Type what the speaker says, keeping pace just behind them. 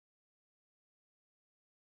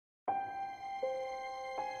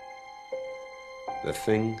The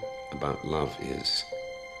thing about love is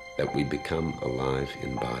that we become alive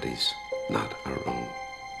in bodies not our own.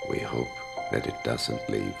 We hope that it doesn't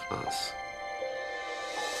leave us.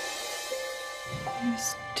 He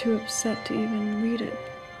was too upset to even read it.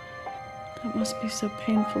 That must be so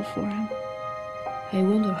painful for him. I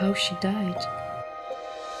wonder how she died.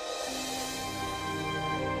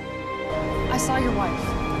 I saw your wife,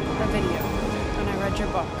 her video, and I read your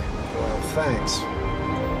book. Well, thanks.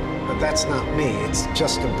 But that's not me. It's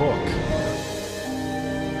just a book.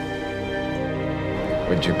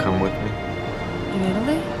 Would you come with me? In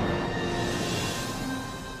Italy?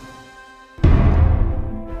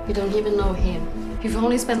 You don't even know him. You've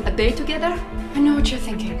only spent a day together? I know what you're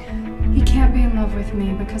thinking. He can't be in love with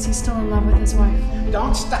me because he's still in love with his wife.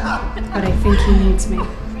 Don't stop! But I think he needs me.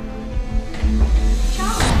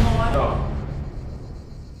 No.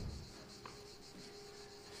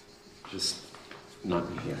 Just not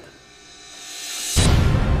here.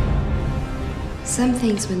 Some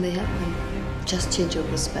things, when they happen, just change your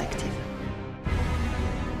perspective.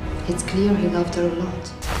 It's clear he loved her a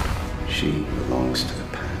lot. She belongs to the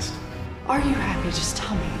past. Are you happy? Just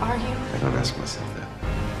tell me, are you? I don't ask myself that.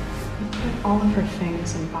 You put all of her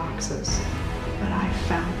things in boxes, but I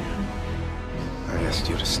found them. I asked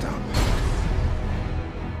you to stop.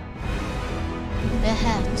 The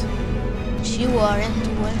hat. She wore it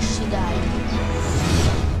when she died.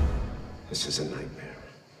 This is a nightmare.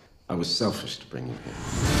 I was selfish to bring you here.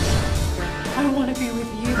 I want to be with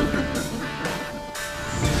you.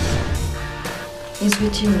 He's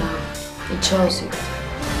with you now. He chose you.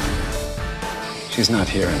 She's not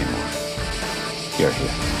here anymore. You're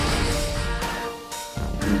here.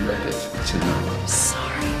 You read it. It's a novel. I'm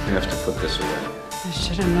sorry. You have to put this away. I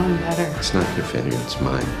should have known better. It's not your failure, it's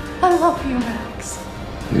mine. I love you, Max.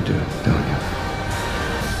 You do, don't you?